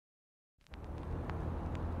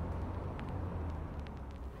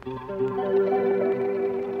We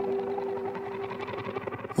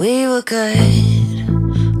were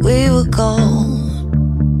good, we were gold,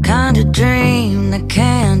 kind of dream that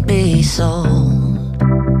can't be sold.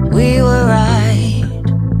 We were right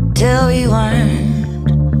till we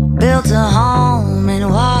weren't, built a home and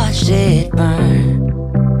watched it burn.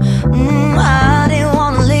 I didn't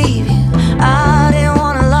wanna leave you, I didn't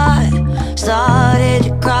wanna lie. Started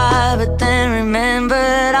to cry, but then remembered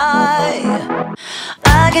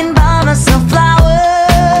I can buy myself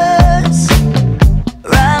flowers,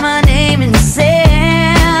 write my name in the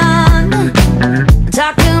sand,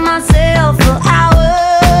 talk to myself for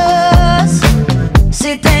hours,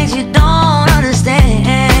 say things you don't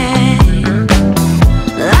understand.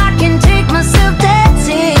 I can take myself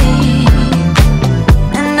dancing,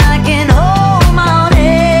 and I can hold my own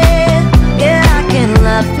head. Yeah, I can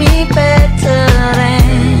love me better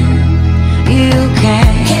than you can.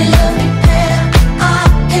 Can love me better, I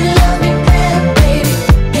can love me better, baby.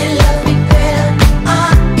 Can love me better, I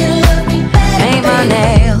can love me better. Paint my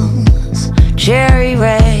nails cherry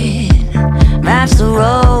red, match the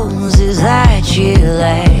roses that you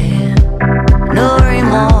laid. No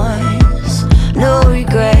remorse, no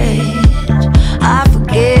regret, I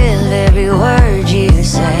forgive every word you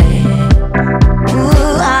say.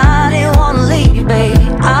 Ooh, I didn't wanna leave, baby,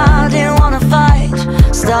 I didn't wanna fight.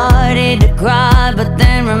 Started to cry, but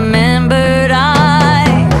then remembered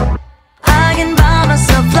I can buy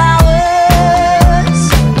myself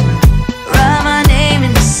flowers, write my name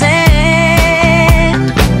in the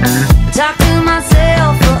sand, talk to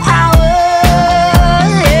myself for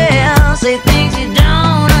hours, yeah, say things you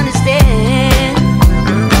don't understand.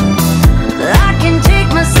 I can take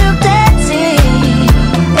myself dancing,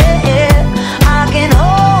 yeah, I can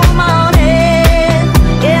hold my own head.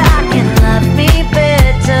 Yeah, I can love me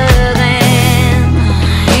better than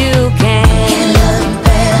you can. Can love me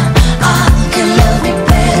better, I can love me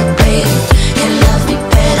better, baby. Can love me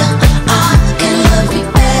better, I can love me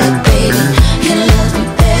better, baby. Can love me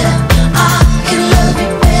better, I can love me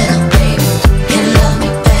better, baby. Can love me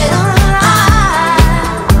better,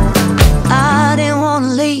 I didn't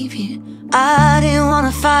wanna leave you, I didn't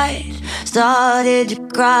wanna fight. Started to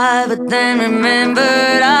cry, but then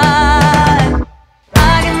remembered